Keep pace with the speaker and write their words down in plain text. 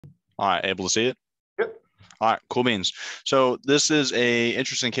All right, able to see it? Yep. All right, cool beans. So this is a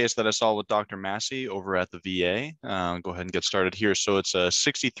interesting case that I saw with Dr. Massey over at the VA. Go ahead and get started here. So it's a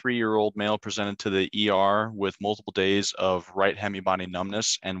 63-year-old male presented to the ER with multiple days of right hemibody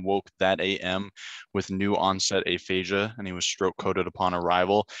numbness and woke that AM with new onset aphasia, and he was stroke coded upon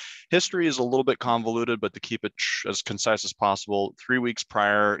arrival. History is a little bit convoluted, but to keep it as concise as possible, 3 weeks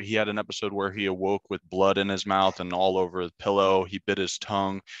prior, he had an episode where he awoke with blood in his mouth and all over the pillow. He bit his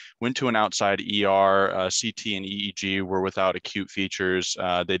tongue, went to an outside ER. CT and EEG were without acute features.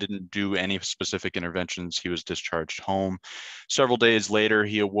 They didn't do any specific interventions. He was discharged home. Several days later,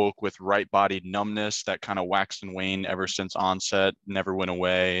 he awoke with right body numbness that kind of waxed and waned ever since onset, never went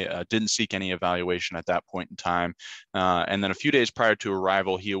away, didn't seek any evaluation at that point in time. And then a few days prior to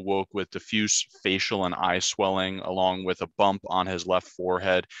arrival, he awoke with diffuse facial and eye swelling along with a bump on his left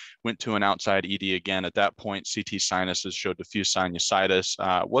forehead, went to an outside ED again. At that point, CT sinuses showed diffuse sinusitis.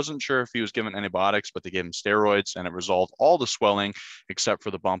 Wasn't sure if he was given antibiotics, but they gave him steroids and it resolved all the swelling except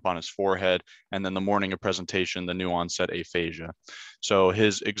for the bump on his forehead. And then the morning of presentation, the new onset aphasia. So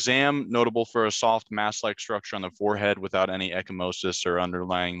his exam, notable for a soft mass-like structure on the forehead without any ecchymosis or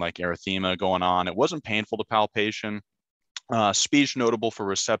underlying like erythema going on. It wasn't painful to palpation. Speech notable for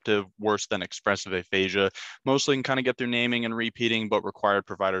receptive, worse than expressive aphasia. Mostly can kind of get their naming and repeating, but required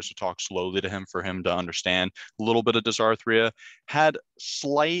providers to talk slowly to him for him to understand. A little bit of dysarthria. Had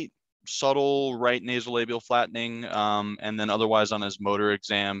slight subtle right nasolabial flattening, and then otherwise on his motor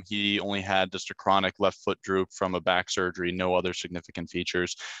exam, he only had just a chronic left foot droop from a back surgery, no other significant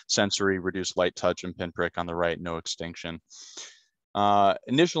features. Sensory, reduced light touch and pinprick on the right, no extinction.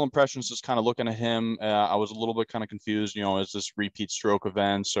 Initial impressions, just kind of looking at him, I was a little bit kind of confused, is this repeat stroke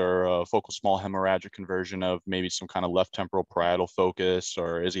events or focal small hemorrhagic conversion of maybe some kind of left temporal parietal focus,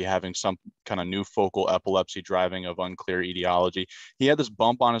 or is he having some kind of new focal epilepsy driving of unclear etiology? He had this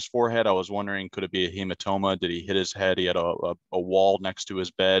bump on his forehead. I was wondering, could it be a hematoma? Did he hit his head? He had a wall next to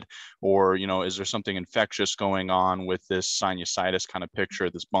his bed, or, is there something infectious going on with this sinusitis kind of picture,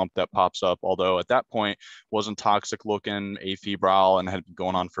 this bump that pops up, although at that point wasn't toxic looking, afebrile, and had been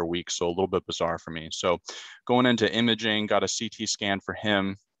going on for weeks. So a little bit bizarre for me. So going into imaging, got a CT scan for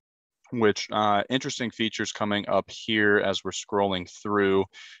him, which interesting features coming up here as we're scrolling through.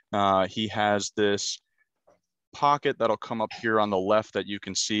 He has this pocket that'll come up here on the left that you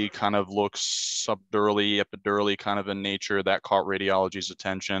can see kind of looks subdurally, epidurally kind of in nature. That caught radiology's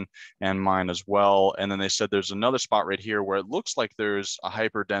attention and mine as well. And then they said there's another spot right here where it looks like there's a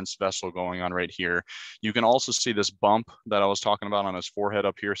hyperdense vessel going on right here. You can also see this bump that I was talking about on his forehead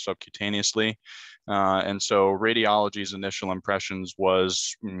up here subcutaneously. And so radiology's initial impressions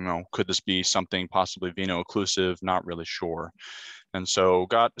was, could this be something possibly veno-occlusive? Not really sure. And so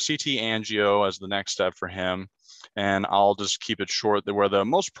got CT angio as the next step for him. And I'll just keep it short. Where the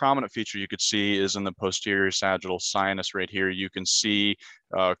most prominent feature you could see is in the posterior sagittal sinus right here. You can see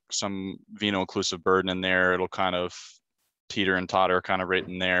some veno-occlusive burden in there. It'll kind of teeter and totter kind of right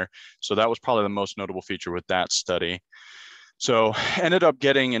in there. So that was probably the most notable feature with that study. So ended up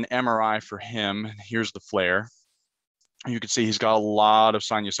getting an MRI for him. Here's the flare. You can see he's got a lot of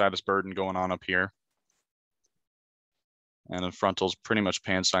sinusitis burden going on up here. And the frontal's pretty much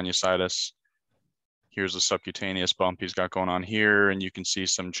pansinusitis. Here's the subcutaneous bump he's got going on here, and you can see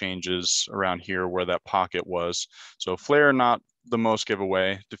some changes around here where that pocket was. So flare, not the most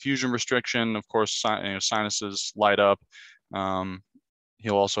giveaway. Diffusion restriction, of course, sinuses light up.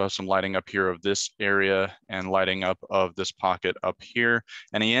 He'll also have some lighting up here of this area and lighting up of this pocket up here.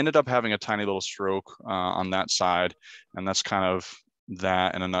 And he ended up having a tiny little stroke on that side. And that's kind of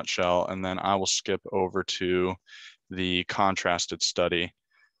that in a nutshell. And then I will skip over to the contrasted study,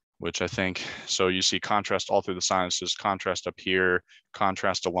 which I think, so you see contrast all through the sinuses, contrast up here,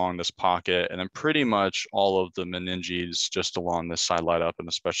 contrast along this pocket, and then pretty much all of the meninges just along this side light up, and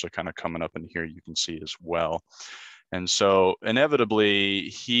especially kind of coming up in here, you can see as well. And so inevitably,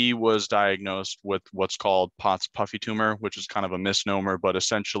 he was diagnosed with what's called Pott's puffy tumor, which is kind of a misnomer, but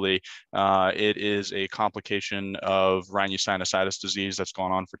essentially it is a complication of rhinosinusitis disease that's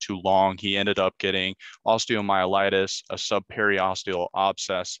gone on for too long. He ended up getting osteomyelitis, a subperiosteal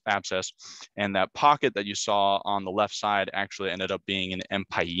abscess, and that pocket that you saw on the left side actually ended up being an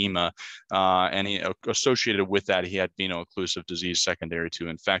empyema. And he, associated with that, he had veno-occlusive disease secondary to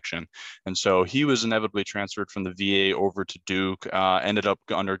infection. And so he was inevitably transferred from the VA VA over to Duke, ended up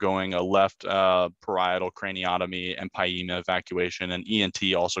undergoing a left parietal craniotomy and pyema evacuation, and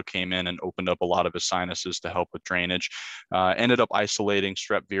ENT also came in and opened up a lot of his sinuses to help with drainage. Ended up isolating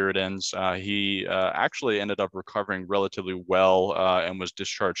strep viridans. He actually ended up recovering relatively well and was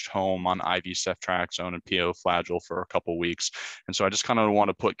discharged home on IV ceftriaxone and PO flagyl for a couple weeks. And so I just kind of want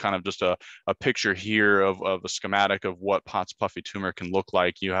to put kind of just a picture here of a schematic of what Pott's puffy tumor can look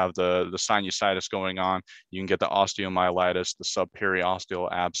like. You have the sinusitis going on, you can get the osteomyelitis, the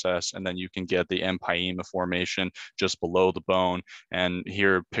subperiosteal abscess, and then you can get the empyema formation just below the bone. And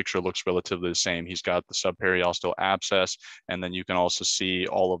here picture looks relatively the same. He's got the subperiosteal abscess, and then you can also see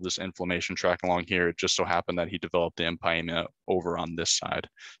all of this inflammation tracking along here. It just so happened that he developed the empyema over on this side.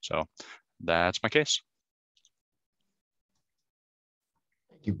 So that's my case.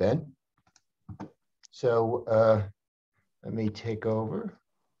 Thank you, Ben. So let me take over.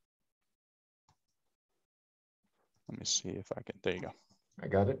 Let me see if I can, there you go. I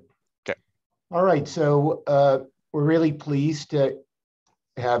got it. Okay. All right, so we're really pleased to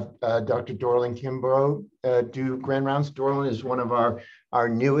have Dr. Dorlan Kimbrough do grand rounds. Dorlan is one of our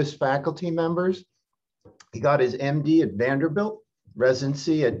newest faculty members. He got his MD at Vanderbilt,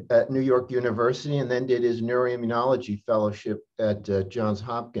 residency at New York University, and then did his neuroimmunology fellowship at Johns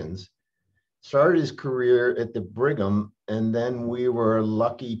Hopkins. Started his career at the Brigham, and then we were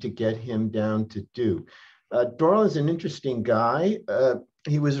lucky to get him down to Duke. Dorlan is an interesting guy.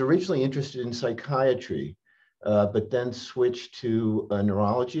 He was originally interested in psychiatry, but then switched to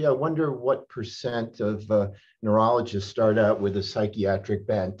neurology. I wonder what percent of neurologists start out with a psychiatric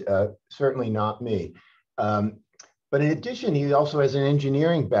bent. Certainly not me. But in addition, he also has an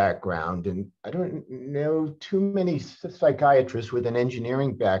engineering background, and I don't know too many psychiatrists with an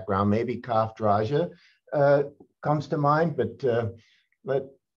engineering background. Maybe Kaf Draja comes to mind, but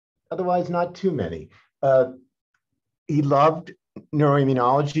otherwise not too many. He loved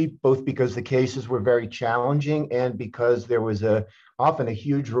neuroimmunology, both because the cases were very challenging and because there was often a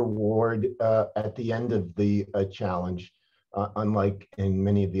huge reward at the end of the challenge, unlike in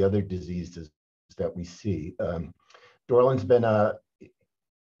many of the other diseases that we see. Dorlan's been a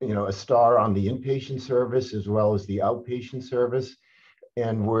star on the inpatient service as well as the outpatient service,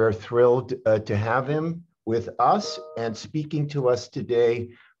 and we're thrilled to have him with us and speaking to us today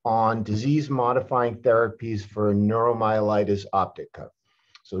on disease-modifying therapies for neuromyelitis optica.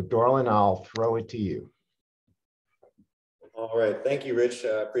 So Dorlan, I'll throw it to you. All right, thank you, Rich.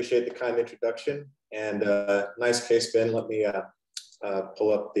 Appreciate the kind introduction, and nice case, Ben. Let me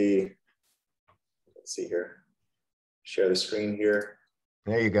pull up the, let's see here. Share the screen here.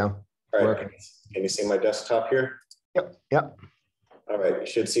 There you go. All right, can you see my desktop here? Yep, yep. All right, you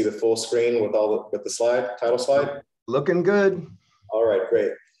should see the full screen with with the slide, title slide. Looking good. All right,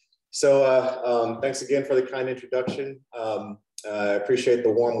 great. So thanks again for the kind introduction. I appreciate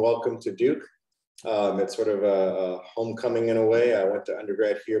the warm welcome to Duke. It's sort of a homecoming in a way. I went to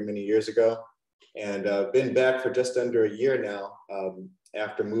undergrad here many years ago, and been back for just under a year now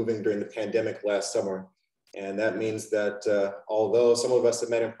after moving during the pandemic last summer. And that means that although some of us have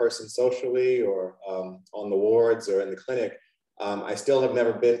met in person socially or on the wards or in the clinic, I still have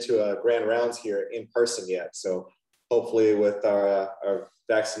never been to a grand rounds here in person yet. So hopefully with our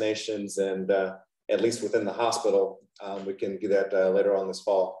vaccinations and at least within the hospital, we can do that later on this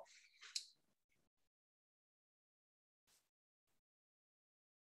fall.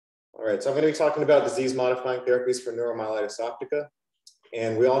 All right, so I'm going to be talking about disease-modifying therapies for neuromyelitis optica.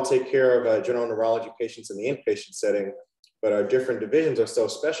 And we all take care of general neurology patients in the inpatient setting, but our different divisions are so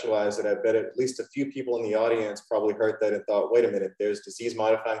specialized that I bet at least a few people in the audience probably heard that and thought, wait a minute, there's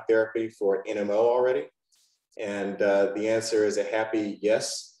disease-modifying therapy for NMO already? And the answer is a happy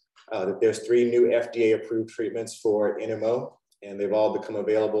yes. That there's 3 new FDA-approved treatments for NMO, and they've all become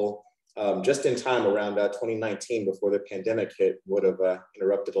available just in time around 2019 before the pandemic hit. Would have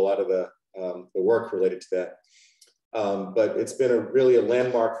interrupted a lot of the work related to that. But it's been really a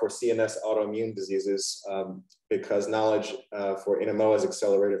landmark for CNS autoimmune diseases because knowledge for NMO has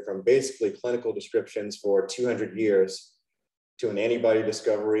accelerated from basically clinical descriptions for 200 years to an antibody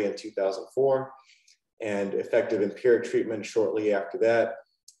discovery in 2004 and effective empiric treatment shortly after that,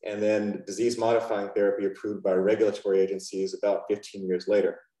 and then disease-modifying therapy approved by regulatory agencies about 15 years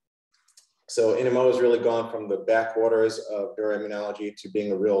later. So NMO has really gone from the backwaters of neuroimmunology to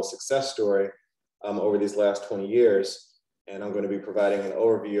being a real success story over these last 20 years. And I'm going to be providing an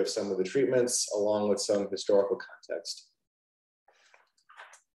overview of some of the treatments along with some historical context.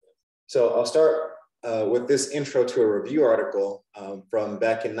 So I'll start with this intro to a review article from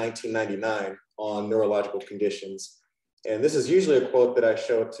back in 1999 on neurological conditions. And this is usually a quote that I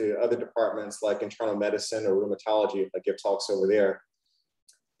show to other departments like internal medicine or rheumatology, if I give talks over there.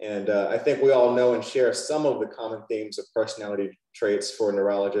 And I think we all know and share some of the common themes of personality traits for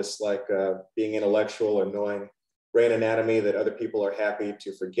neurologists, like being intellectual and knowing brain anatomy that other people are happy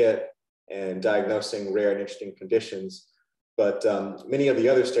to forget, and diagnosing rare and interesting conditions. But many of the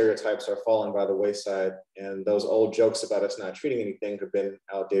other stereotypes are falling by the wayside, and those old jokes about us not treating anything have been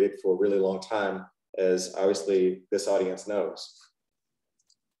outdated for a really long time, as obviously this audience knows.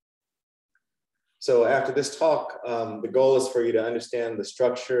 So after this talk, the goal is for you to understand the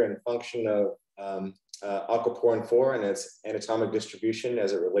structure and function of aquaporin 4 and its anatomic distribution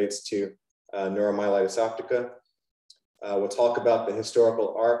as it relates to neuromyelitis optica. We'll talk about the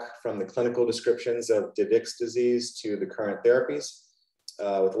historical arc from the clinical descriptions of de Vick's disease to the current therapies,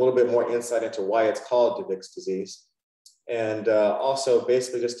 with a little bit more insight into why it's called de Vick's disease. And also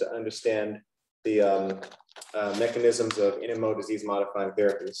basically just to understand the mechanisms of NMO disease-modifying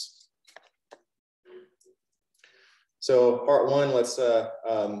therapies. So part one, let's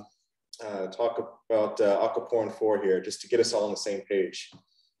talk about aquaporin 4 here, just to get us all on the same page.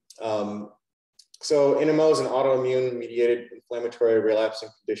 So NMO is an autoimmune mediated inflammatory relapsing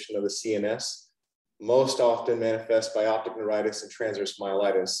condition of the CNS, most often manifest by optic neuritis and transverse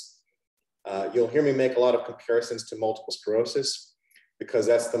myelitis. You'll hear me make a lot of comparisons to multiple sclerosis because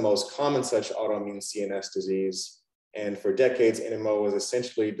that's the most common such autoimmune CNS disease. And for decades, NMO was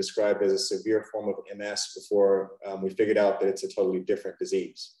essentially described as a severe form of MS before we figured out that it's a totally different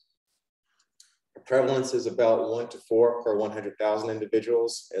disease. The prevalence is about 1 to 4 per 100,000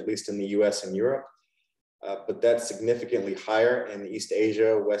 individuals, at least in the US and Europe, but that's significantly higher in East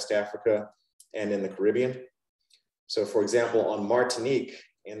Asia, West Africa, and in the Caribbean. So for example, on Martinique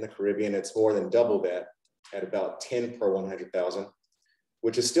in the Caribbean, it's more than double that at about 10 per 100,000,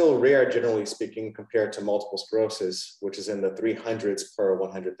 which is still rare, generally speaking, compared to multiple sclerosis, which is in the 300s per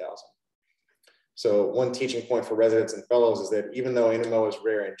 100,000. So one teaching point for residents and fellows is that even though NMO is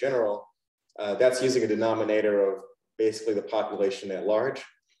rare in general, that's using a denominator of basically the population at large.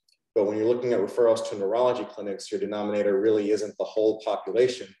 But when you're looking at referrals to neurology clinics, your denominator really isn't the whole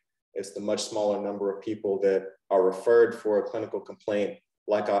population. It's the much smaller number of people that are referred for a clinical complaint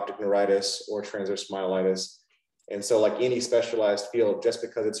like optic neuritis or transverse myelitis. And so like any specialized field, just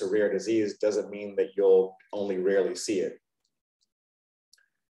because it's a rare disease doesn't mean that you'll only rarely see it.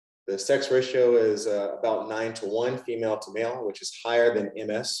 The sex ratio is about 9 to 1, female to male, which is higher than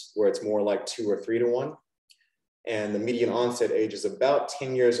MS, where it's more like 2 or 3 to 1. And the median onset age is about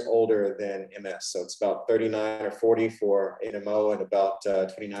 10 years older than MS. So it's about 39 or 40 for NMO and about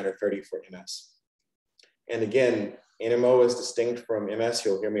 29 or 30 for MS. And again, NMO is distinct from MS.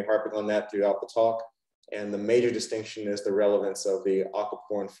 You'll hear me harping on that throughout the talk. And the major distinction is the relevance of the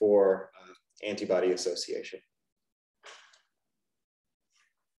aquaporin 4 antibody association.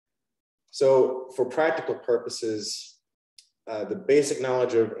 So for practical purposes, the basic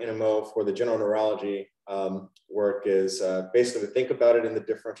knowledge of NMO for the general neurology work is basically to think about it in the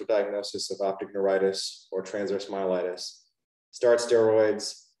differential diagnosis of optic neuritis or transverse myelitis. Start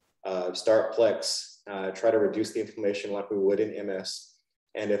steroids, start Plex, try to reduce the inflammation like we would in MS.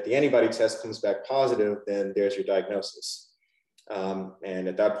 And if the antibody test comes back positive, then there's your diagnosis. And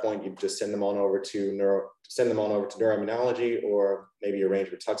at that point, you just send them on over to Neuromyelitis or maybe arrange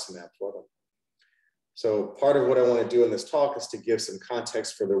rituximab for them. So part of what I want to do in this talk is to give some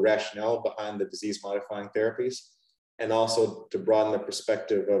context for the rationale behind the disease-modifying therapies, and also to broaden the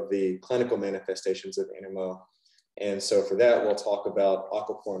perspective of the clinical manifestations of NMO. And so for that, we'll talk about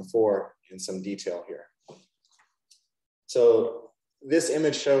aquaporin 4 in some detail here. So this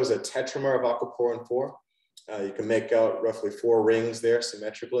image shows a tetramer of aquaporin 4. You can make out roughly 4 rings there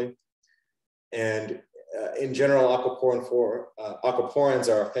symmetrically. And in general, aquaporins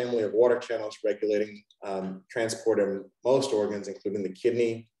are a family of water channels regulating transport in most organs, including the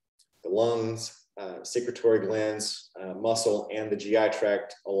kidney, the lungs, secretory glands, muscle, and the GI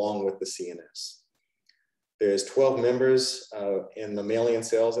tract, along with the CNS. There's 12 members in mammalian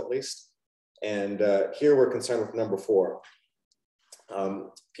cells, at least. And here we're concerned with number 4.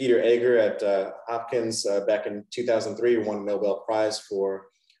 Peter Ager at Hopkins back in 2003 won a Nobel Prize for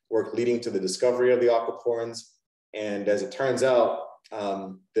work leading to the discovery of the aquaporins. And as it turns out,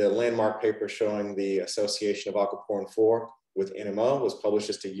 the landmark paper showing the association of aquaporin 4 with NMO was published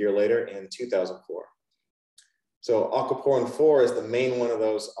just a year later in 2004. So aquaporin 4 is the main one of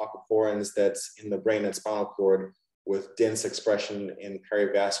those aquaporins that's in the brain and spinal cord with dense expression in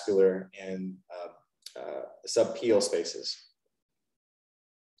perivascular and subpial spaces.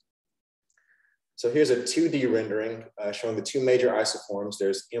 So here's a 2D rendering showing the 2 major isoforms.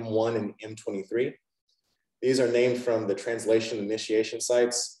 There's M1 and M23. These are named from the translation initiation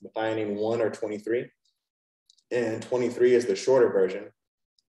sites, methionine 1 or 23, and 23 is the shorter version.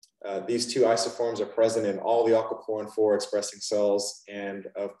 These two isoforms are present in all the aquaporin 4 expressing cells, and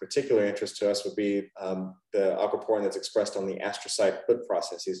of particular interest to us would be the aquaporin that's expressed on the astrocyte foot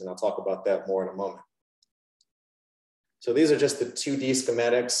processes, and I'll talk about that more in a moment. So these are just the 2D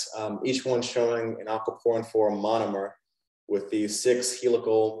schematics, each one showing an aquaporin 4 monomer with these 6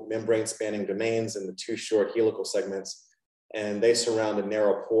 helical membrane spanning domains and the 2 short helical segments, and they surround a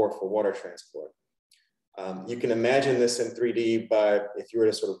narrow pore for water transport. You can imagine this in 3D by, if you were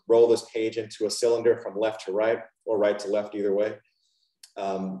to sort of roll this page into a cylinder from left to right or right to left, either way,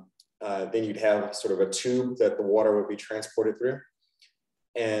 then you'd have sort of a tube that the water would be transported through.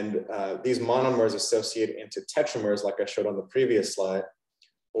 And these monomers associate into tetramers, like I showed on the previous slide,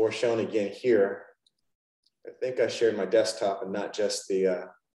 or shown again here. I think I shared my desktop and not just the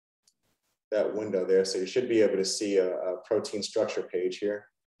that window there. So you should be able to see a protein structure page here.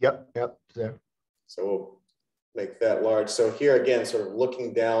 Yep, there. So we'll make that large. So here again, sort of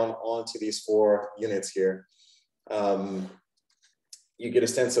looking down onto these 4 units here, you get a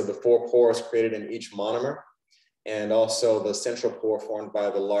sense of the 4 pores created in each monomer, and also the central pore formed by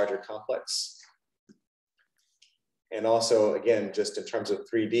the larger complex. And also, again, just in terms of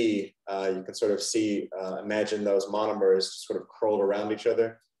 3D, you can sort of see, imagine those monomers sort of curled around each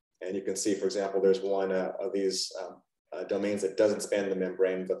other. And you can see, for example, there's one of these domains that doesn't span the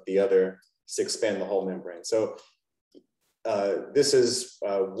membrane, but the other 6 span the whole membrane. So this is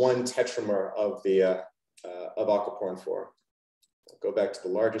 1 tetramer of the of aquaporin 4. I'll go back to the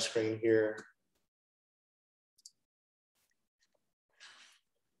larger screen here.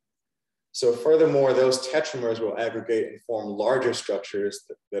 So furthermore, those tetramers will aggregate and form larger structures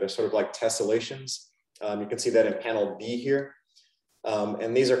that are sort of like tessellations. You can see that in panel B here.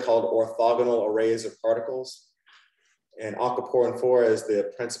 And these are called orthogonal arrays of particles. And aquaporin 4 is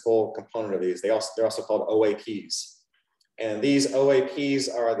the principal component of these. They're also called OAPs. And these OAPs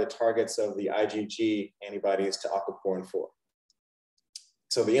are the targets of the IgG antibodies to aquaporin 4.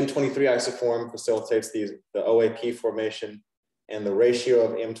 So the M23 isoform facilitates the OAP formation, and the ratio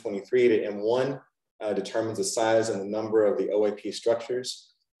of M23 to M1 determines the size and the number of the OAP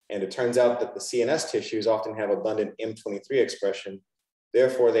structures. And it turns out that the CNS tissues often have abundant M23 expression.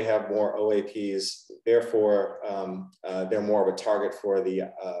 Therefore, they have more OAPs. Therefore, they're more of a target for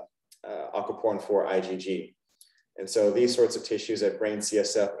the aquaporin 4 IgG. And so these sorts of tissues at brain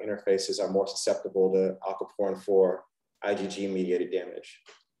CSF interfaces are more susceptible to aquaporin 4 IgG mediated damage.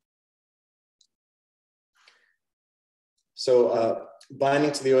 So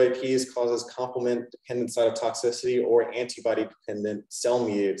binding to the OAPs causes complement-dependent cytotoxicity or antibody-dependent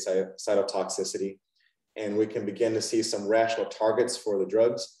cell-mediated cytotoxicity. And we can begin to see some rational targets for the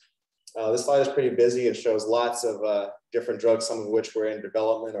drugs. This slide is pretty busy. It shows lots of different drugs, some of which were in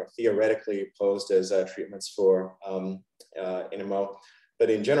development or theoretically posed as treatments for NMO. But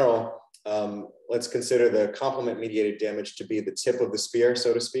in general, let's consider the complement-mediated damage to be the tip of the spear,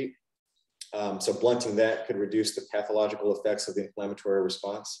 so to speak. So blunting that could reduce the pathological effects of the inflammatory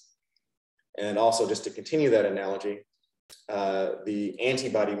response. And also, just to continue that analogy, the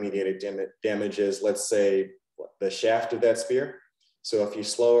antibody-mediated damage is, let's say, the shaft of that spear. So if you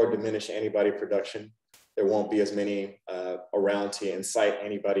slow or diminish antibody production, there won't be as many around to incite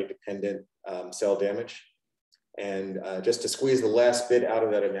antibody-dependent cell damage. And just to squeeze the last bit out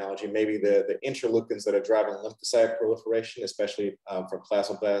of that analogy, maybe the interleukins that are driving lymphocyte proliferation, especially from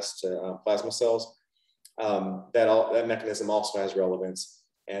plasmablasts to plasma cells, that mechanism also has relevance.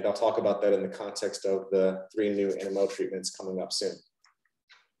 And I'll talk about that in the context of the 3 new NMO treatments coming up soon.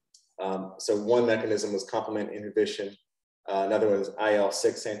 So one mechanism was complement inhibition. Another one is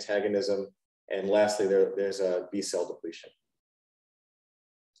IL-6 antagonism. And lastly, there's a B-cell depletion.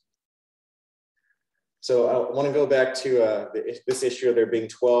 So I want to go back to this issue of there being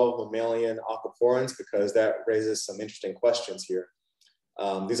 12 mammalian aquaporins, because that raises some interesting questions here.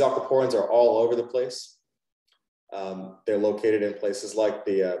 These aquaporins are all over the place. They're located in places like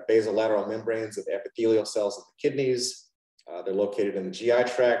the basolateral membranes of epithelial cells of the kidneys. They're located in the GI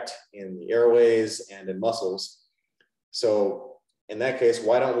tract, in the airways, and in muscles. So in that case,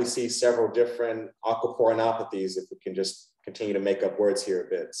 why don't we see several different aquaporinopathies if we can just continue to make up words here a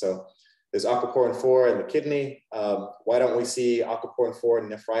bit? So there's aquaporin 4 in the kidney. Why don't we see aquaporin 4 in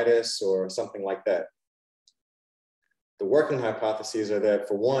nephritis or something like that? The working hypotheses are that,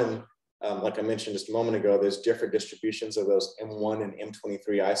 for one, like I mentioned just a moment ago, there's different distributions of those M1 and M23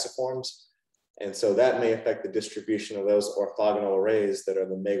 isoforms. And so that may affect the distribution of those orthogonal arrays that are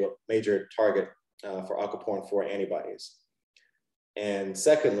the major target for aquaporin 4 antibodies. And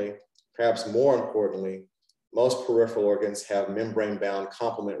secondly, perhaps more importantly, most peripheral organs have membrane-bound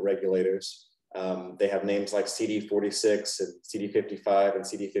complement regulators. They have names like CD46 and CD55 and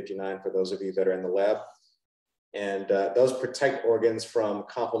CD59 for those of you that are in the lab. And those protect organs from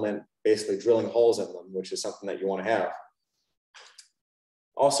complement basically drilling holes in them, which is something that you want to have.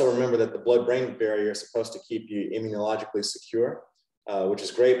 Also remember that the blood-brain barrier is supposed to keep you immunologically secure, which is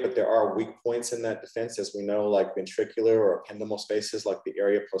great, but there are weak points in that defense, as we know, like ventricular or ependymal spaces like the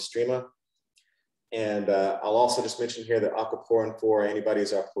area postrema. And I'll also just mention here that aquaporin 4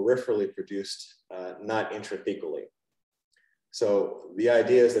 antibodies are peripherally produced, not intrathecally. So the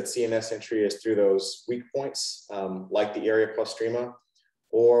idea is that CNS entry is through those weak points, like the area postrema,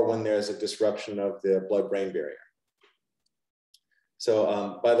 or when there's a disruption of the blood-brain barrier.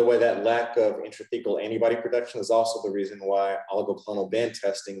 So by the way, that lack of intrathecal antibody production is also the reason why oligoclonal band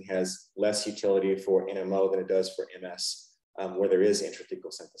testing has less utility for NMO than it does for MS, where there is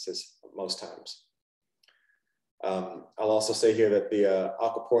intrathecal synthesis most times. I'll also say here that the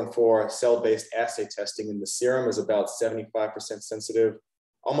aquaporin 4 cell-based assay testing in the serum is about 75% sensitive,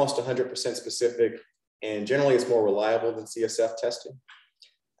 almost 100% specific, and generally it's more reliable than CSF testing.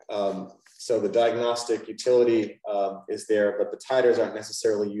 So the diagnostic utility is there, but the titers aren't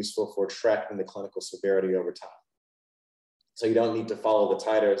necessarily useful for tracking the clinical severity over time. So you don't need to follow the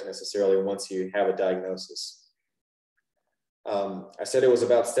titers necessarily once you have a diagnosis. I said it was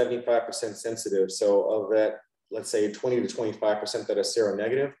about 75% sensitive. So of that, let's say 20 to 25% that are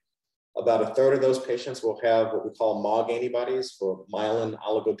seronegative, about a third of those patients will have what we call MOG antibodies for myelin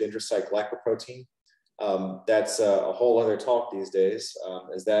oligodendrocyte glycoprotein. That's a whole other talk these days,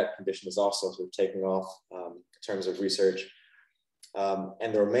 as that condition is also sort of taking off in terms of research.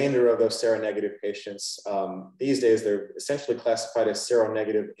 And the remainder of those seronegative patients, these days, they're essentially classified as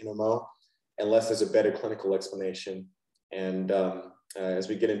seronegative NMO, unless there's a better clinical explanation. And as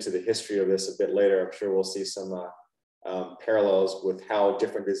we get into the history of this a bit later, I'm sure we'll see some parallels with how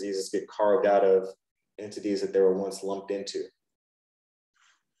different diseases get carved out of entities that they were once lumped into.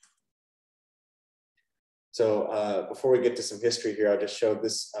 So before we get to some history here, I just showed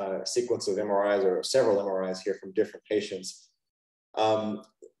this sequence of MRIs, or several MRIs here from different patients.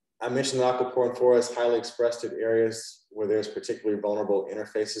 I mentioned that aquaporin 4 is highly expressed in areas where there's particularly vulnerable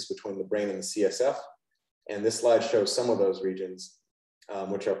interfaces between the brain and the CSF. And this slide shows some of those regions,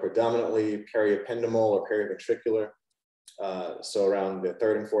 which are predominantly periependymal or periventricular, so around the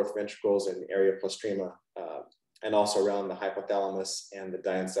third and fourth ventricles and area postrema, and also around the hypothalamus and the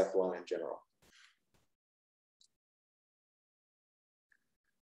diencephalon in general.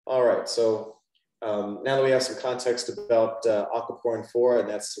 All right, so now that we have some context about aquaporin 4, and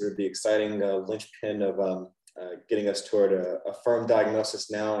that's sort of the exciting linchpin of getting us toward a firm diagnosis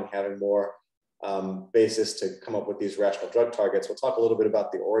now and having more basis to come up with these rational drug targets, we'll talk a little bit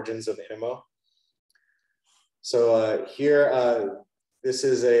about the origins of NMO. So here, this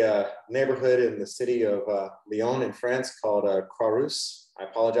is a neighborhood in the city of Lyon in France called Croix-Rousse. I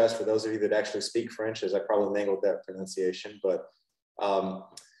apologize for those of you that actually speak French, as I probably mangled that pronunciation, but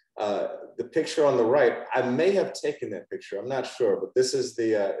the picture on the right, I may have taken that picture, I'm not sure, but this is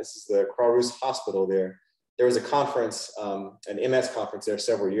the Croix-Rousse hospital there. There was a conference, an MS conference there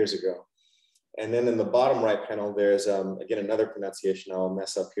several years ago. And then in the bottom right panel, there's, again, another pronunciation I'll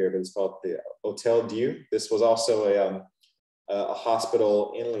mess up here, but it's called the Hôtel Dieu. This was also a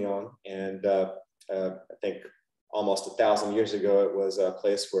hospital in Lyon. And I think almost 1,000 years ago, it was a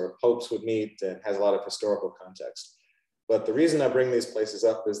place where popes would meet and has a lot of historical context. But the reason I bring these places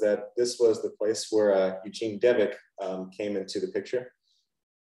up is that this was the place where Eugene Devic came into the picture.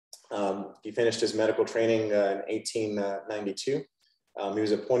 He finished his medical training in 1892. He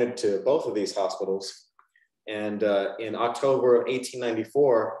was appointed to both of these hospitals, and in October of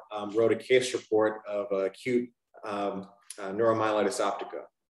 1894, wrote a case report of acute neuromyelitis optica.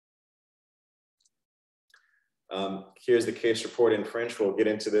 Here's the case report in French. We'll get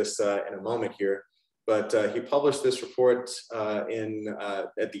into this in a moment here, but he published this report at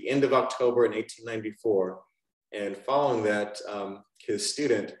the end of October in 1894, and following that, his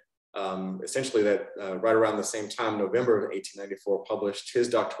student, essentially that right around the same time, November of 1894, published his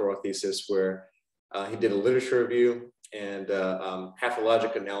doctoral thesis where he did a literature review and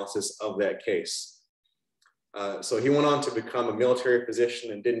pathologic analysis of that case. So he went on to become a military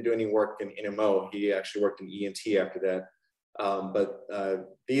physician and didn't do any work in NMO. He actually worked in ENT after that. But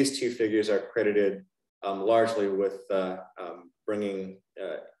these two figures are credited largely with bringing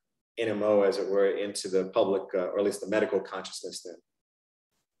NMO, as it were, into the public, or at least the medical consciousness then.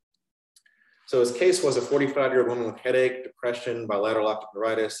 So his case was a 45-year-old woman with headache, depression, bilateral optic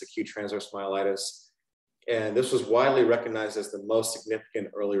neuritis, acute transverse myelitis. And this was widely recognized as the most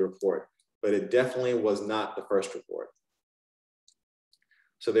significant early report. but it definitely was not the first report.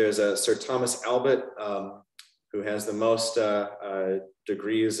 So there's a Sir Thomas Albert, who has the most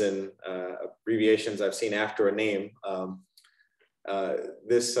degrees and abbreviations I've seen after a name.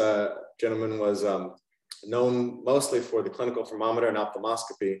 This gentleman was known mostly for the clinical thermometer and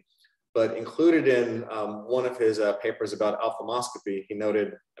ophthalmoscopy, but included in one of his papers about ophthalmoscopy, he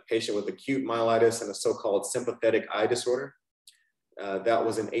noted a patient with acute myelitis and a so-called sympathetic eye disorder. That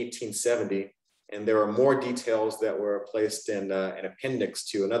was in 1870, and there are more details that were placed in an appendix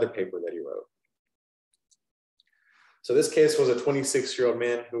to another paper that he wrote. So this case was a 26-year-old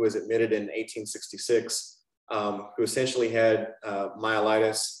man who was admitted in 1866, who essentially had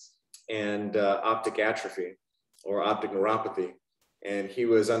myelitis and optic atrophy or optic neuropathy. And he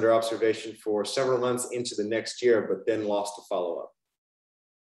was under observation for several months into the next year, but then lost to follow-up.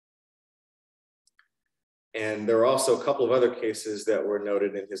 And there were also a couple of other cases that were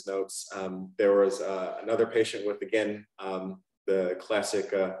noted in his notes. There was another patient with, again, the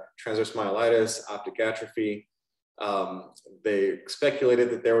classic transverse myelitis, optic atrophy. They speculated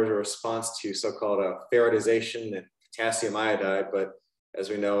that there was a response to so-called ferritization and potassium iodide, but as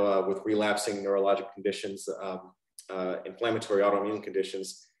we know, with relapsing neurologic conditions, inflammatory autoimmune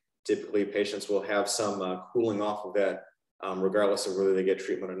conditions, typically patients will have some cooling off of that, regardless of whether they get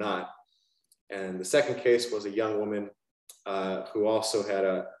treatment or not. And the second case was a young woman who also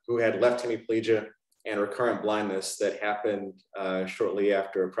had left hemiplegia and recurrent blindness that happened shortly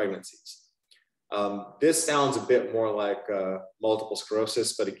after pregnancies. This sounds a bit more like multiple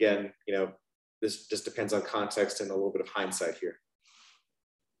sclerosis, but again, this just depends on context and a little bit of hindsight here.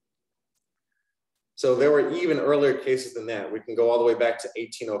 So there were even earlier cases than that. We can go all the way back to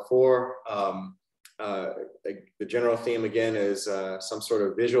 1804. The general theme again is some sort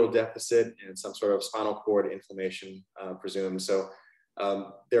of visual deficit and some sort of spinal cord inflammation presumed. So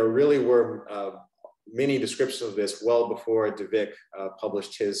there really were many descriptions of this well before De Vick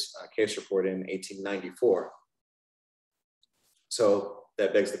published his case report in 1894. So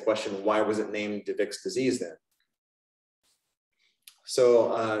that begs the question, why was it named De Vick's disease then?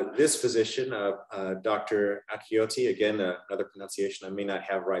 So this physician, Dr. Acchiotti, again, another pronunciation I may not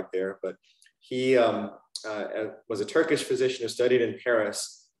have right there, but he was a Turkish physician who studied in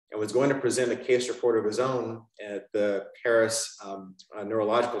Paris and was going to present a case report of his own at the Paris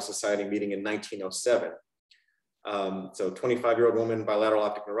Neurological Society meeting in 1907. So 25-year-old woman, bilateral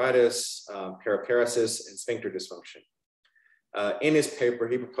optic neuritis, paraparesis, and sphincter dysfunction. In his paper,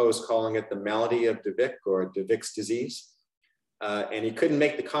 he proposed calling it the malady of De Vick or De Vick's disease. And he couldn't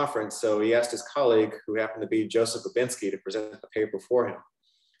make the conference, so he asked his colleague, who happened to be Joseph Babinski, to present the paper for him.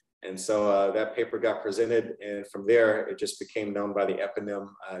 And so that paper got presented, and from there, it just became known by the eponym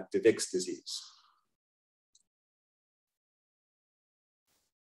De Vick's disease.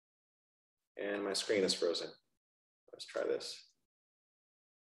 And my screen is frozen. Let's try this.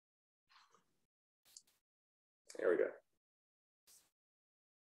 There we go.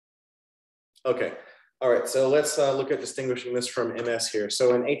 Okay. All right, so let's look at distinguishing this from MS here.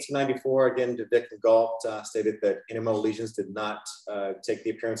 So in 1894, again, De Vick and Galt stated that NMO lesions did not take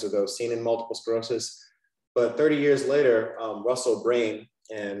the appearance of those seen in multiple sclerosis. But 30 years later, Russell Brain,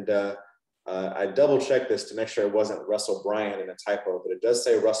 and I double checked this to make sure it wasn't Russell Bryan in a typo, but it does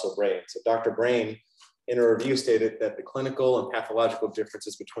say Russell Brain. So Dr. Brain, in a review, stated that the clinical and pathological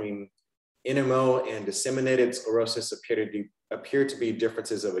differences between NMO and disseminated sclerosis appear to be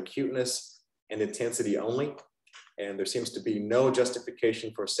differences of acuteness and intensity only, and there seems to be no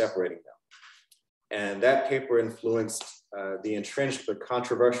justification for separating them. And that paper influenced the entrenched but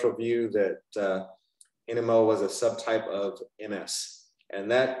controversial view that NMO was a subtype of MS.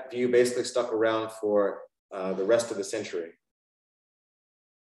 And that view basically stuck around for the rest of the century.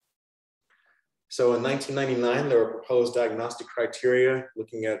 So in 1999, there were proposed diagnostic criteria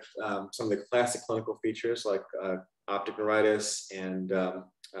looking at some of the classic clinical features like optic neuritis and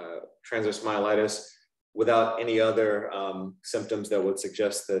transverse myelitis without any other symptoms that would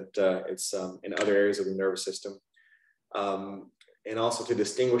suggest that it's in other areas of the nervous system. And also to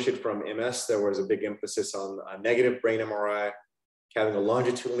distinguish it from MS, there was a big emphasis on a negative brain MRI, having a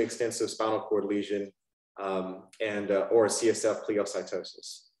longitudinally extensive spinal cord lesion, or a CSF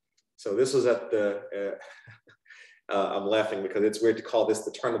pleocytosis. So this was at the, I'm laughing because it's weird to call this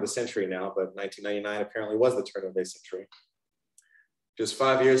the turn of the century now, but 1999 apparently was the turn of the century. Just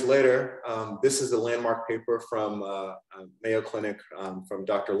 5 years later, this is the landmark paper from Mayo Clinic from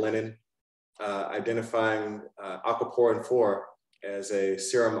Dr. Lennon, identifying aquaporin 4 as a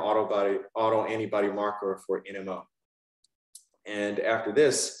serum autoantibody marker for NMO. And after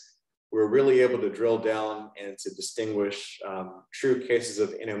this, we're really able to drill down and to distinguish true cases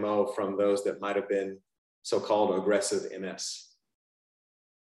of NMO from those that might have been so-called aggressive MS.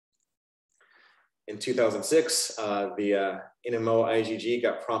 In 2006, the NMO IgG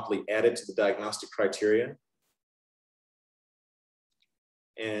got promptly added to the diagnostic criteria.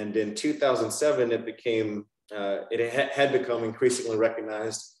 And in 2007, it had become increasingly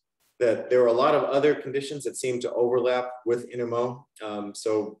recognized that there were a lot of other conditions that seemed to overlap with NMO.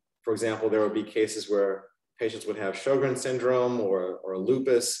 So, for example, there would be cases where patients would have Sjogren's syndrome or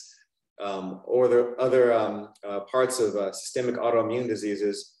lupus, or the other parts of systemic autoimmune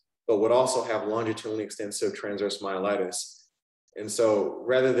diseases, but would also have longitudinally extensive transverse myelitis. And so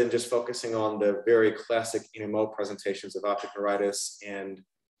rather than just focusing on the very classic NMO presentations of optic neuritis and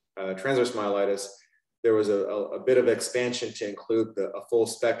transverse myelitis, there was a bit of expansion to include a full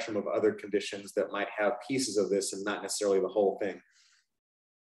spectrum of other conditions that might have pieces of this and not necessarily the whole thing.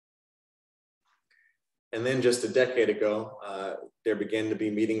 And then just a decade ago, there began to be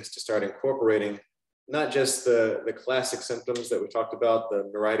meetings to start incorporating not just the classic symptoms that we talked about, the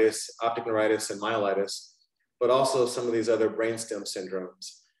neuritis, optic neuritis and myelitis, but also some of these other brainstem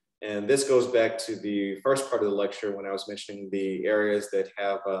syndromes. And this goes back to the first part of the lecture when I was mentioning the areas that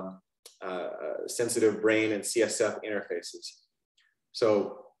have sensitive brain and CSF interfaces.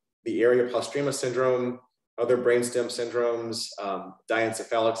 So the area postrema syndrome, other brainstem syndromes,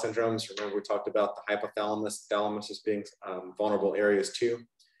 diencephalic syndromes. Remember, we talked about the hypothalamus, thalamus as being vulnerable areas too.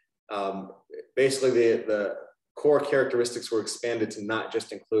 Basically, the core characteristics were expanded to not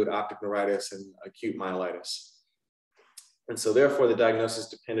just include optic neuritis and acute myelitis. And so therefore, the diagnosis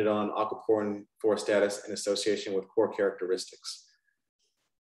depended on aquaporin 4 status in association with core characteristics.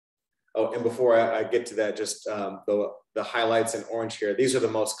 Oh, and before I get to that, just the highlights in orange here, these are the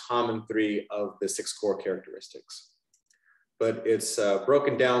most common 3 of the 6 core characteristics. But it's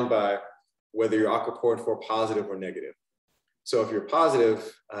broken down by whether you're aquaporin 4 positive or negative. So if you're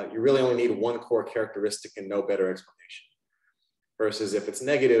positive, you really only need 1 core characteristic and no better explanation. Versus if it's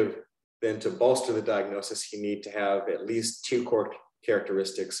negative, then to bolster the diagnosis, you need to have at least 2 core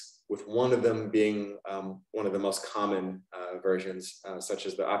characteristics, with one of them being one of the most common versions, such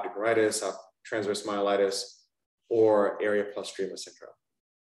as the optic neuritis, transverse myelitis, or area postrema syndrome.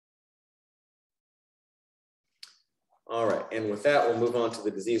 All right, and with that, we'll move on to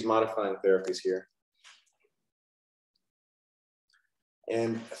the disease-modifying therapies here.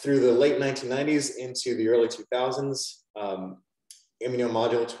 And through the late 1990s into the early 2000s,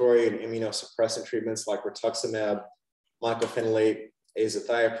 immunomodulatory and immunosuppressant treatments like rituximab, mycophenolate,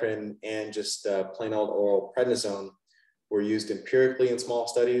 azathioprine, and just plain old oral prednisone were used empirically in small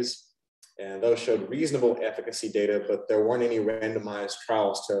studies. And those showed reasonable efficacy data, but there weren't any randomized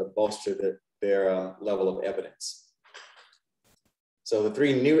trials to bolster their level of evidence. So the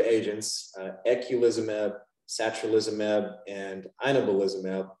 3 new agents, eculizumab, satralizumab, and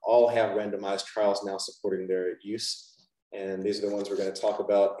inebilizumab, all have randomized trials now supporting their use. And these are the ones we're going to talk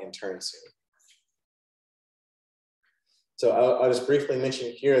about in turn soon. So I'll just briefly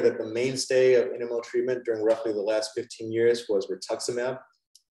mention here that the mainstay of NMO treatment during roughly the last 15 years was rituximab.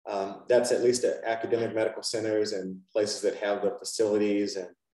 That's at least at academic medical centers and places that have the facilities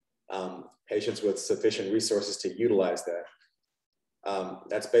and patients with sufficient resources to utilize that.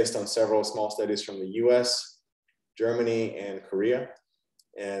 That's based on several small studies from the US, Germany, and Korea.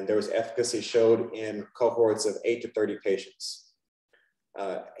 And there was efficacy showed in cohorts of 8 to 30 patients.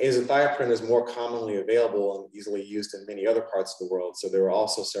 Azathioprine is more commonly available and easily used in many other parts of the world. So there were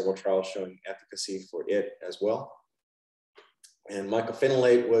also several trials showing efficacy for it as well. And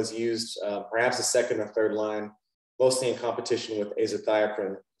mycophenolate was used perhaps a 2nd or 3rd line, mostly in competition with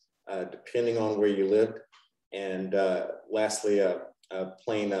azathioprine, depending on where you lived. And lastly,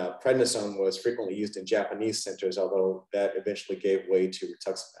 plain prednisone was frequently used in Japanese centers, although that eventually gave way to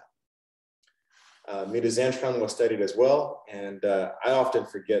rituximab. Mitoxantrone was studied as well, and I often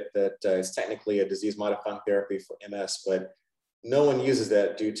forget that it's technically a disease-modifying therapy for MS, but no one uses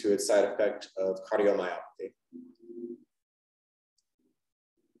that due to its side effect of cardiomyopathy.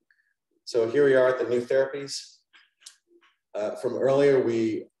 So here we are at the new therapies. From earlier,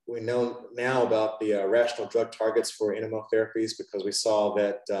 we know now about the rational drug targets for NMO therapies because we saw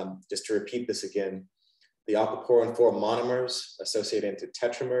that, just to repeat this again, the aquaporin 4 monomers associate into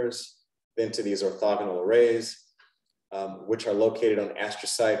tetramers, then to these orthogonal arrays, which are located on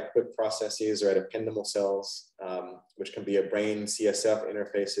astrocyte quick processes or at ependymal cells, which can be at brain CSF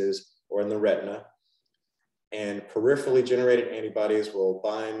interfaces or in the retina. And peripherally generated antibodies will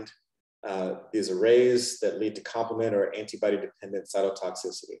bind these arrays that lead to complement or antibody-dependent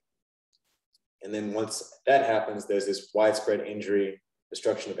cytotoxicity. And then once that happens, there's this widespread injury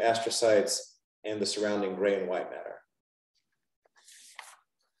destruction of astrocytes, and the surrounding gray and white matter.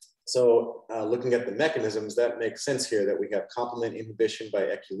 So looking at the mechanisms, that makes sense here that we have complement inhibition by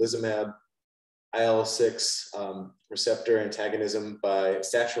eculizumab, IL-6 receptor antagonism by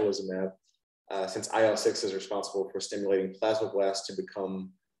satralizumab, since IL-6 is responsible for stimulating plasmablasts to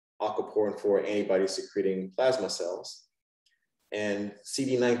become aquaporin-4 antibody-secreting plasma cells. And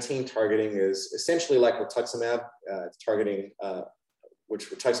CD19 targeting is essentially like rituximab, which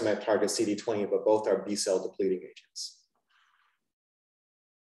rituximab targets CD20, but both are B-cell depleting agents.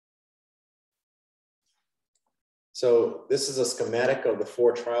 So this is a schematic of the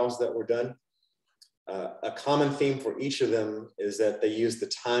 4 trials that were done. A common theme for each of them is that they use the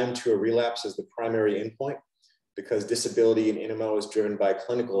time to a relapse as the primary endpoint, because disability in NMO is driven by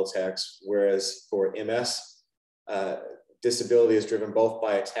clinical attacks, whereas for MS, disability is driven both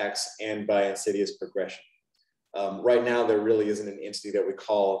by attacks and by insidious progression. Right now, there really isn't an entity that we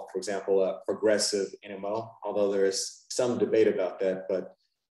call, for example, a progressive NMO, although there is some debate about that, but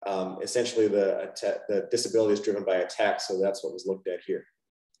essentially the disability is driven by attacks, so that's what was looked at here.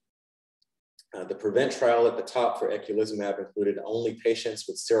 The PREVENT trial at the top for eculizumab included only patients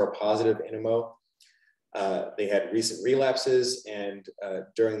with seropositive NMO. They had recent relapses, and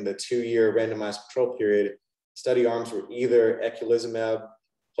during the 2-year randomized control period, study arms were either eculizumab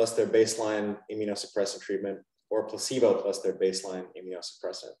plus their baseline immunosuppressant treatment or placebo plus their baseline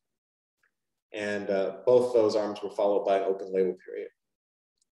immunosuppressant. And both those arms were followed by an open label period.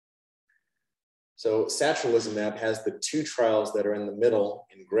 So satralizumab has the 2 trials that are in the middle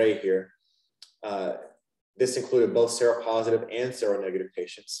in gray here. This included both seropositive and seronegative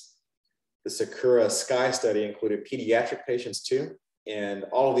patients. The Sakura Sky study included pediatric patients too, and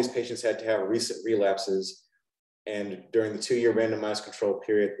all of these patients had to have recent relapses. And during the 2-year randomized control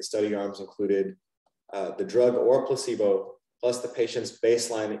period, the study arms included the drug or placebo, plus the patient's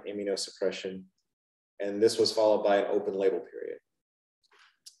baseline immunosuppression. And this was followed by an open label period.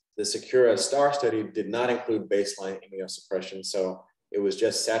 The Sakura STAR study did not include baseline immunosuppression, so it was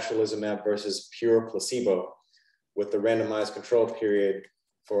just satralizumab versus pure placebo with the randomized controlled period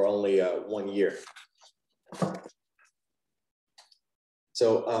for only 1 year.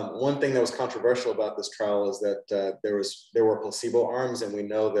 So one thing that was controversial about this trial is that there were placebo arms, and we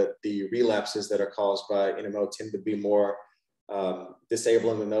know that the relapses that are caused by NMO tend to be more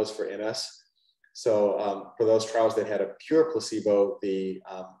disabling than those for MS. So for those trials that had a pure placebo, the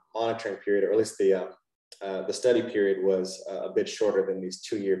monitoring period, or at least the study period, was a bit shorter than these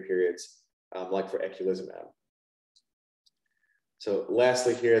 2-year periods, like for eculizumab. So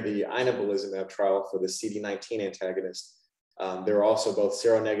lastly here, the inebilizumab trial for the CD19 antagonist. There were also both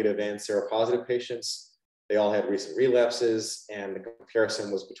seronegative and seropositive patients. They all had recent relapses, and the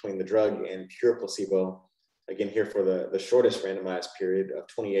comparison was between the drug and pure placebo, again here for the shortest randomized period of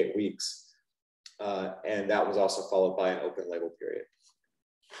 28 weeks. And that was also followed by an open label period.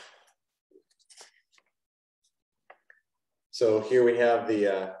 So here we have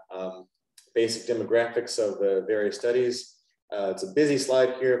the basic demographics of the various studies. It's a busy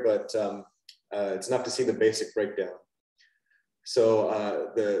slide here, but it's enough to see the basic breakdown.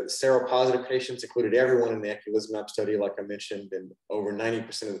 So the seropositive patients included everyone in the eculizumab study, like I mentioned, and over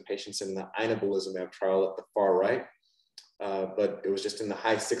 90% of the patients in the inebilizumab trial at the far right. But it was just in the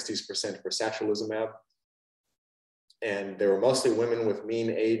high 60% for satralizumab. And there were mostly women with mean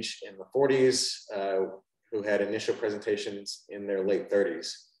age in the 40s who had initial presentations in their late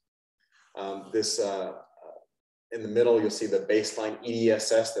 30s. In the middle, you'll see the baseline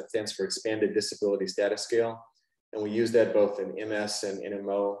EDSS, that stands for Expanded Disability Status Scale. And we use that both in MS and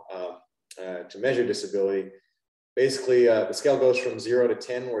NMO to measure disability. Basically, the scale goes from 0 to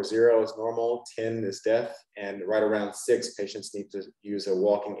 10, where 0 is normal, 10 is death, and right around 6, patients need to use a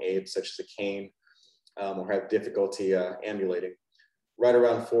walking aid, such as a cane, or have difficulty ambulating. Right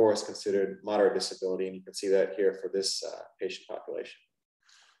around 4 is considered moderate disability, and you can see that here for this patient population.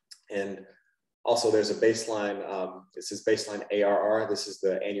 And also, there's a baseline, this is baseline ARR, this is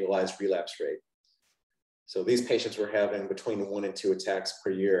the annualized relapse rate. So these patients were having between 1 and 2 attacks per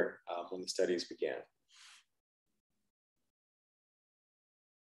year when the studies began.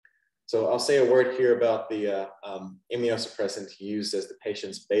 So I'll say a word here about the immunosuppressant used as the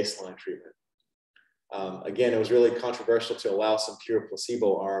patient's baseline treatment. Again, it was really controversial to allow some pure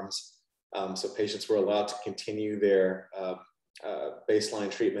placebo arms, so patients were allowed to continue their baseline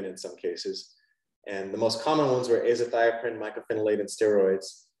treatment in some cases. And the most common ones were azathioprine, mycophenolate, and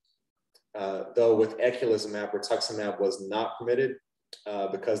steroids. Though with eculizumab, rituximab was not permitted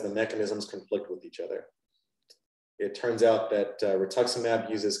because the mechanisms conflict with each other. It turns out that rituximab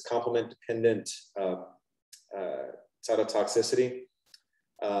uses complement-dependent cytotoxicity,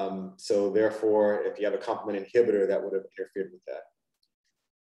 So therefore, if you have a complement inhibitor, that would have interfered with that.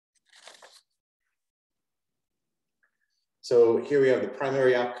 So here we have the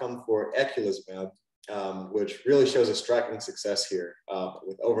primary outcome for eculizumab, which really shows a striking success here,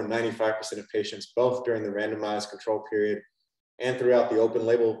 with over 95% of patients, both during the randomized control period and throughout the open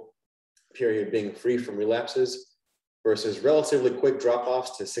label period, being free from relapses, versus relatively quick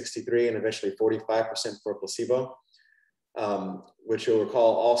drop-offs to 63 and eventually 45% for placebo, which you'll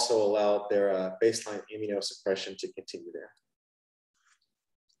recall also allowed their baseline immunosuppression to continue there.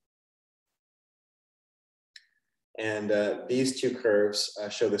 And these two curves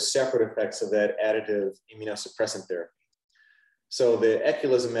show the separate effects of that additive immunosuppressant therapy. So the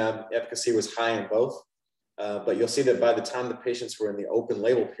eculizumab efficacy was high in both, but you'll see that by the time the patients were in the open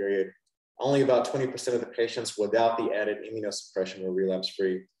label period, only about 20% of the patients without the added immunosuppression were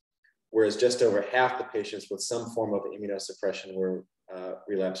relapse-free, whereas just over half the patients with some form of immunosuppression were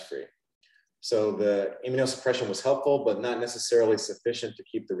relapse-free. So the immunosuppression was helpful, but not necessarily sufficient to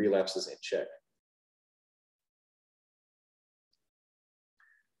keep the relapses in check.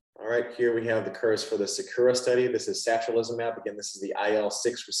 All right, here we have the curves for the Sakura study. This is satralizumab. Again, this is the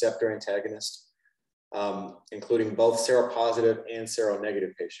IL-6 receptor antagonist, including both seropositive and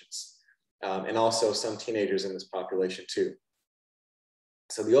seronegative patients, and also some teenagers in this population too.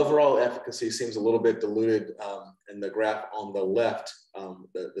 So the overall efficacy seems a little bit diluted in the graph on the left,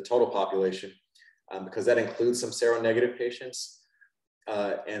 the total population, because that includes some seronegative patients,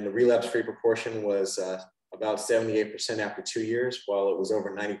 and the relapse-free proportion was about 78% after 2 years, while it was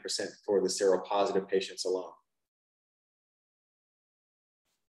over 90% for the seropositive patients alone.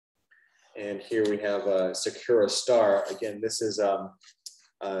 And here we have Sakura Star. Again, this is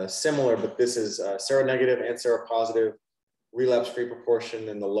similar, but this is seronegative and seropositive, relapse-free proportion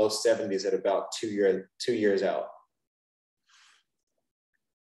in the low 70s at about 2 years out.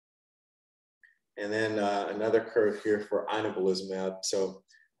 And then another curve here for inebilizumab. So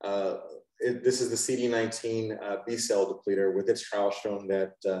this is the CD19 B-cell depleter, with its trial shown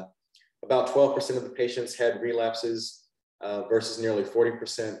that about 12% of the patients had relapses versus nearly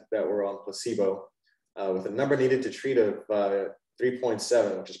 40% that were on placebo, with a number needed to treat of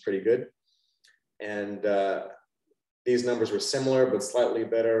 3.7, which is pretty good. And these numbers were similar, but slightly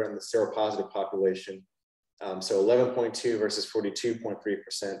better in the seropositive population. So 11.2 versus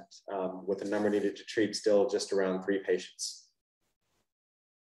 42.3%, with a number needed to treat still just around 3 patients.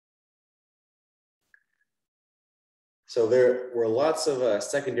 So there were lots of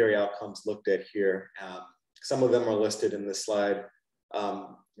secondary outcomes looked at here. Some of them are listed in this slide.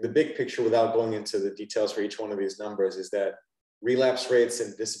 The big picture, without going into the details for each one of these numbers, is that relapse rates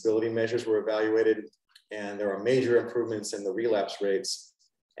and disability measures were evaluated, and there are major improvements in the relapse rates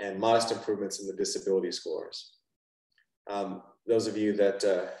and modest improvements in the disability scores. Those of you that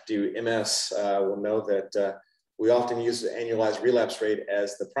do MS will know that we often use the annualized relapse rate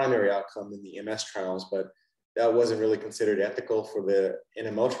as the primary outcome in the MS trials, but that wasn't really considered ethical for the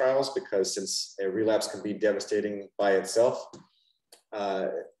NMO trials, because since a relapse can be devastating by itself,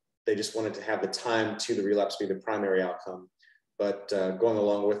 they just wanted to have the time to the relapse be the primary outcome. But going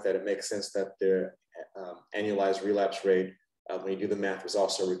along with that, it makes sense that the annualized relapse rate, when you do the math, was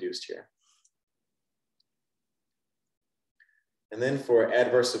also reduced here. And then for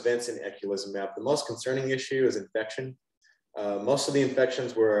adverse events in eculizumab, the most concerning issue is infection. Most of the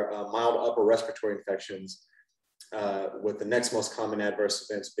infections were mild upper respiratory infections, with the next most common adverse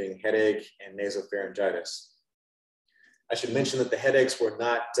events being headache and nasopharyngitis. I should mention that the headaches were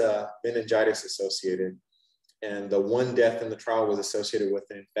not meningitis associated, and the one death in the trial was associated with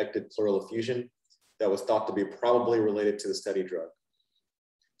an infected pleural effusion that was thought to be probably related to the study drug.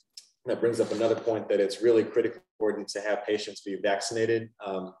 That brings up another point, that it's really critically important to have patients be vaccinated,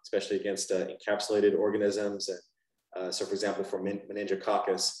 especially against encapsulated organisms. And so for example, for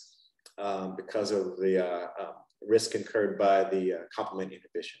meningococcus, because of the risk incurred by the complement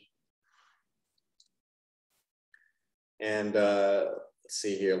inhibition. And let's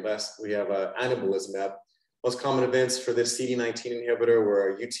see here, last we have inebilizumab. Most common events for this CD19 inhibitor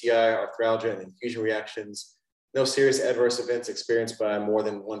were UTI, arthralgia, and infusion reactions. No serious adverse events experienced by more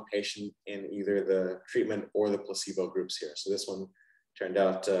than 1 patient in either the treatment or the placebo groups here. So this one turned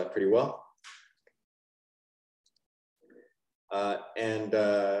out pretty well. And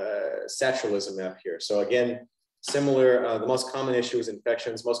satralizumab here. So again, similar, the most common issue is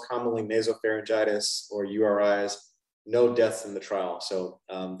infections, most commonly nasopharyngitis or URIs, no deaths in the trial. So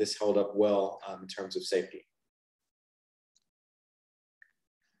this held up well in terms of safety.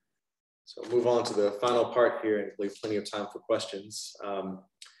 So move on to the final part here and leave plenty of time for questions.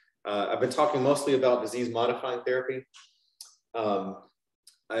 I've been talking mostly about disease modifying therapy.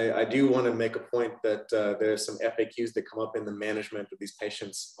 I do want to make a point that there's some FAQs that come up in the management of these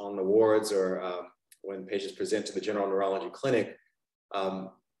patients on the wards or when patients present to the general neurology clinic,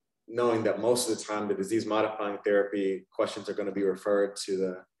 knowing that most of the time the disease modifying therapy questions are going to be referred to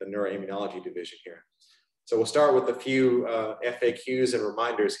the neuroimmunology division here. So we'll start with a few FAQs and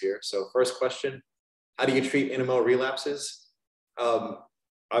reminders here. So first question, how do you treat NMO relapses?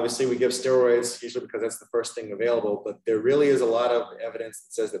 Obviously, we give steroids usually because that's the first thing available, but there really is a lot of evidence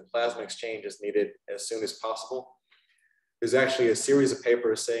that says that plasma exchange is needed as soon as possible. There's actually a series of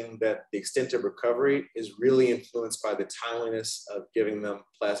papers saying that the extent of recovery is really influenced by the timeliness of giving them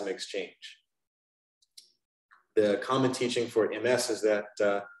plasma exchange. The common teaching for MS is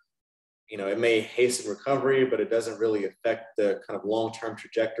that it may hasten recovery, but it doesn't really affect the kind of long-term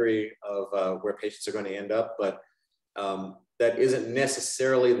trajectory of where patients are going to end up. But that isn't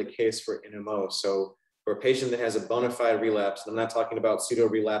necessarily the case for NMO. So for a patient that has a bona fide relapse, and I'm not talking about pseudo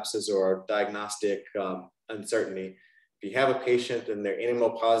relapses or diagnostic uncertainty. If you have a patient and they're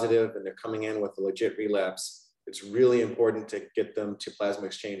NMO positive and they're coming in with a legit relapse, it's really important to get them to plasma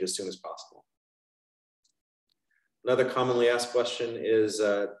exchange as soon as possible. Another commonly asked question is,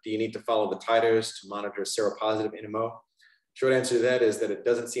 do you need to follow the titers to monitor seropositive NMO? Short answer to that is that it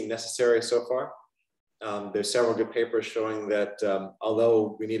doesn't seem necessary so far. There's several good papers showing that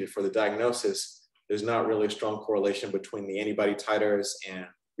although we need it for the diagnosis, there's not really a strong correlation between the antibody titers and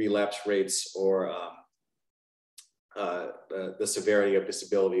relapse rates or the severity of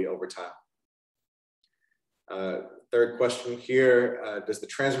disability over time. Third question here, does the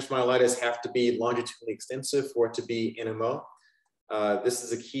transverse myelitis have to be longitudinally extensive for it to be NMO? This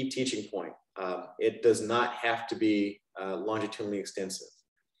is a key teaching point. It does not have to be longitudinally extensive.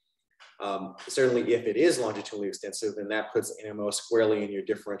 Certainly if it is longitudinally extensive, then that puts NMO squarely in your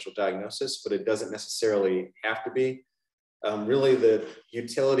differential diagnosis, but it doesn't necessarily have to be. Really the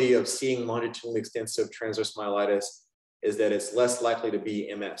utility of seeing longitudinally extensive transverse myelitis is that it's less likely to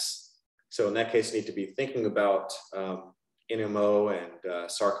be MS. So in that case, you need to be thinking about NMO and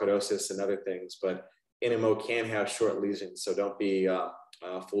sarcoidosis and other things, but NMO can have short lesions, so don't be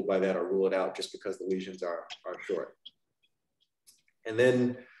fooled by that or rule it out just because the lesions are short. And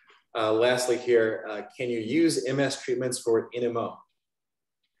then lastly here, can you use MS treatments for NMO?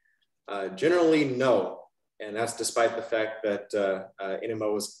 Generally, no, and that's despite the fact that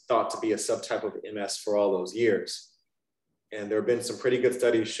NMO was thought to be a subtype of MS for all those years. And there have been some pretty good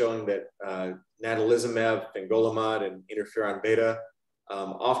studies showing that natalizumab, fingolimod, and interferon beta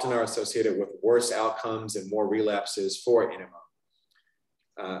often are associated with worse outcomes and more relapses for NMO.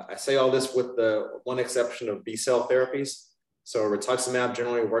 I say all this with the one exception of B-cell therapies. So rituximab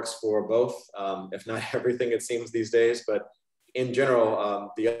generally works for both, if not everything it seems these days, but in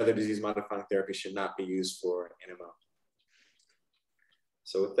general, the other disease-modifying therapy should not be used for NMO.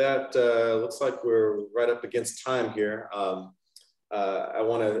 So with that, looks like we're right up against time here. I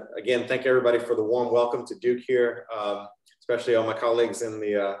want to, again, thank everybody for the warm welcome to Duke here, especially all my colleagues in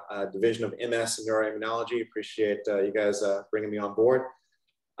the Division of MS and Neuroimmunology. Appreciate you guys bringing me on board.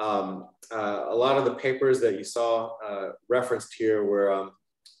 A lot of the papers that you saw referenced here were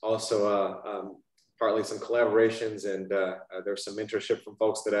also partly some collaborations, and there's some mentorship from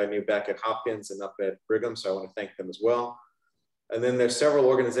folks that I knew back at Hopkins and up at Brigham, so I want to thank them as well. And then there's several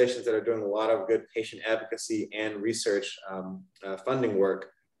organizations that are doing a lot of good patient advocacy and research funding work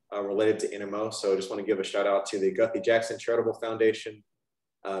related to NMO. So I just want to give a shout out to the Guthrie-Jackson Charitable Foundation,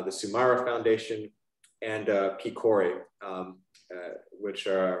 the Sumara Foundation, and PCORI, which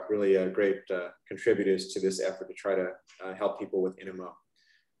are really great contributors to this effort to try to help people with NMO.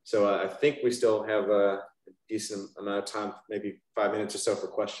 So I think we still have a decent amount of time, maybe 5 minutes or so for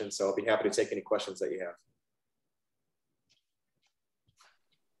questions. So I'll be happy to take any questions that you have.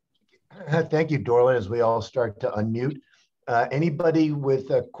 Thank you, Dorlan, as we all start to unmute. Anybody with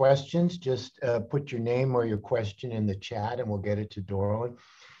questions, just put your name or your question in the chat and we'll get it to Dorlan.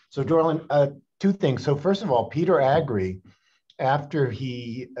 So Dorlan, two things. So first of all, Peter Agri, after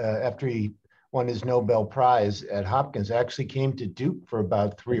he won his Nobel Prize at Hopkins, actually came to Duke for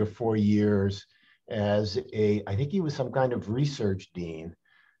about 3 or 4 years as I think he was some kind of research dean,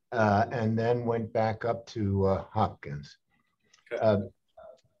 and then went back up to Hopkins.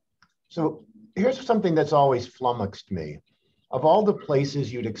 So here's something that's always flummoxed me. Of all the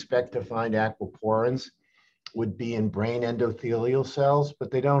places you'd expect to find aquaporins would be in brain endothelial cells,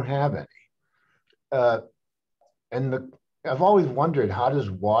 but they don't have any. I've always wondered, how does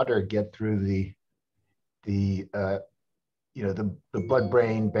water get through the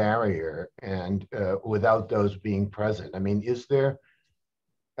blood-brain barrier and without those being present? I mean,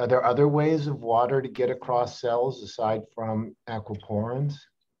 are there other ways of water to get across cells aside from aquaporins?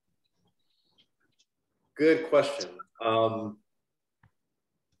 Good question.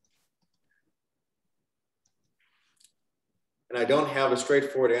 And I don't have a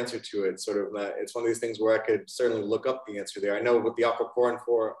straightforward answer to it. Sort of, it's one of these things where I could certainly look up the answer there. I know with the aquaporins,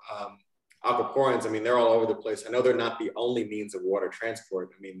 I mean, they're all over the place. I know they're not the only means of water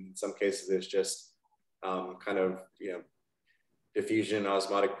transport. I mean, in some cases, it's just kind of, diffusion,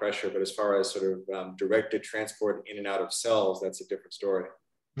 osmotic pressure. But as far as sort of directed transport in and out of cells, that's a different story.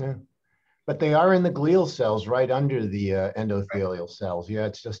 Yeah, but they are in the glial cells right under the endothelial cells. Yeah,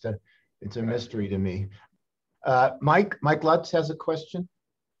 it's just it's a mystery to me. Mike Lutz has a question.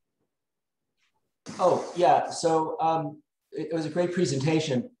 Oh, yeah. So it was a great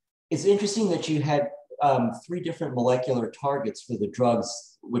presentation. It's interesting that you had 3 different molecular targets for the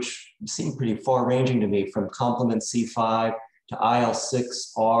drugs, which seem pretty far-ranging to me, from complement C5 to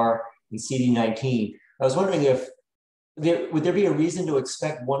IL-6R and CD19. I was wondering if would there be a reason to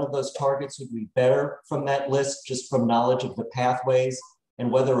expect one of those targets would be better from that list, just from knowledge of the pathways, and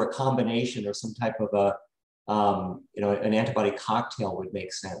whether a combination or some type of a an antibody cocktail would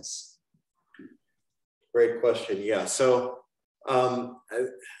make sense? Great question. Yeah. So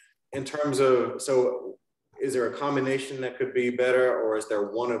in terms of, is there a combination that could be better, or is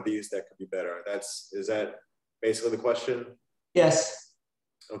there one of these that could be better? Is that basically the question? Yes.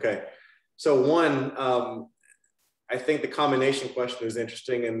 Okay. So one, I think the combination question is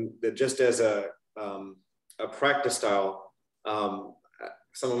interesting, and that just as a practice style,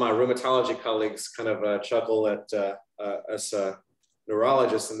 some of my rheumatology colleagues kind of chuckle at us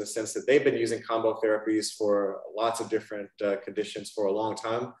neurologists, in the sense that they've been using combo therapies for lots of different conditions for a long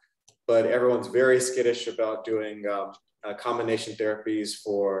time, but everyone's very skittish about doing combination therapies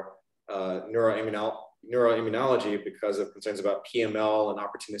for neuroimmunology because of concerns about PML and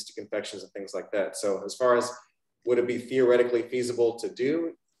opportunistic infections and things like that. So as far as would it be theoretically feasible to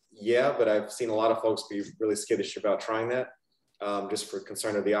do? Yeah, but I've seen a lot of folks be really skittish about trying that, just for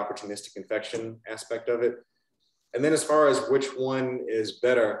concern of the opportunistic infection aspect of it. And then as far as which one is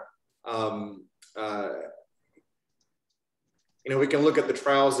better, we can look at the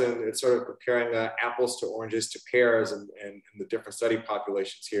trials, and it's sort of comparing apples to oranges to pears and the different study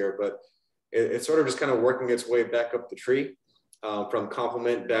populations here, but it's sort of just kind of working its way back up the tree, from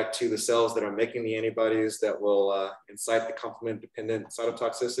complement back to the cells that are making the antibodies that will incite the complement-dependent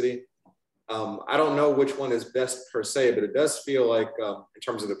cytotoxicity. I don't know which one is best per se, but it does feel like, in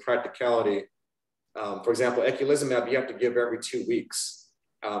terms of the practicality, for example, eculizumab, you have to give every 2 weeks.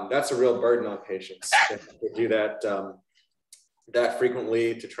 That's a real burden on patients to do that that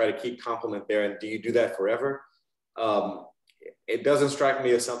frequently, to try to keep complement there. And do you do that forever? It doesn't strike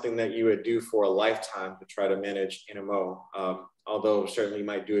me as something that you would do for a lifetime to try to manage NMO, although certainly you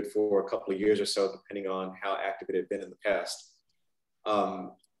might do it for a couple of years or so, depending on how active it had been in the past.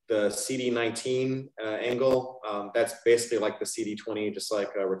 The CD19 angle, that's basically like the CD20, just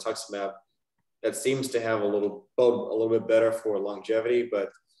like rituximab. That seems to have a little bit better for longevity. But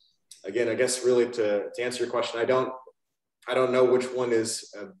again, I guess really to answer your question, I don't know which one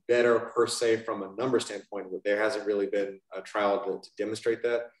is better per se from a number standpoint. There hasn't really been a trial to demonstrate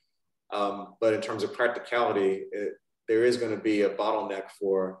that. But in terms of practicality, there is going to be a bottleneck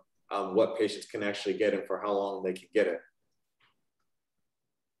for what patients can actually get and for how long they can get it.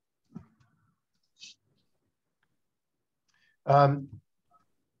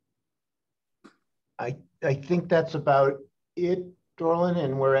 I think that's about it, Dorlan,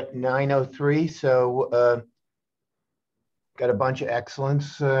 and we're at 9:03. So got a bunch of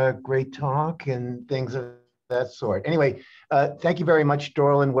excellence, great talk and things of that sort. Anyway, thank you very much,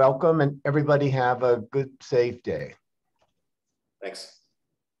 Dorlan. Welcome, and everybody have a good, safe day. Thanks.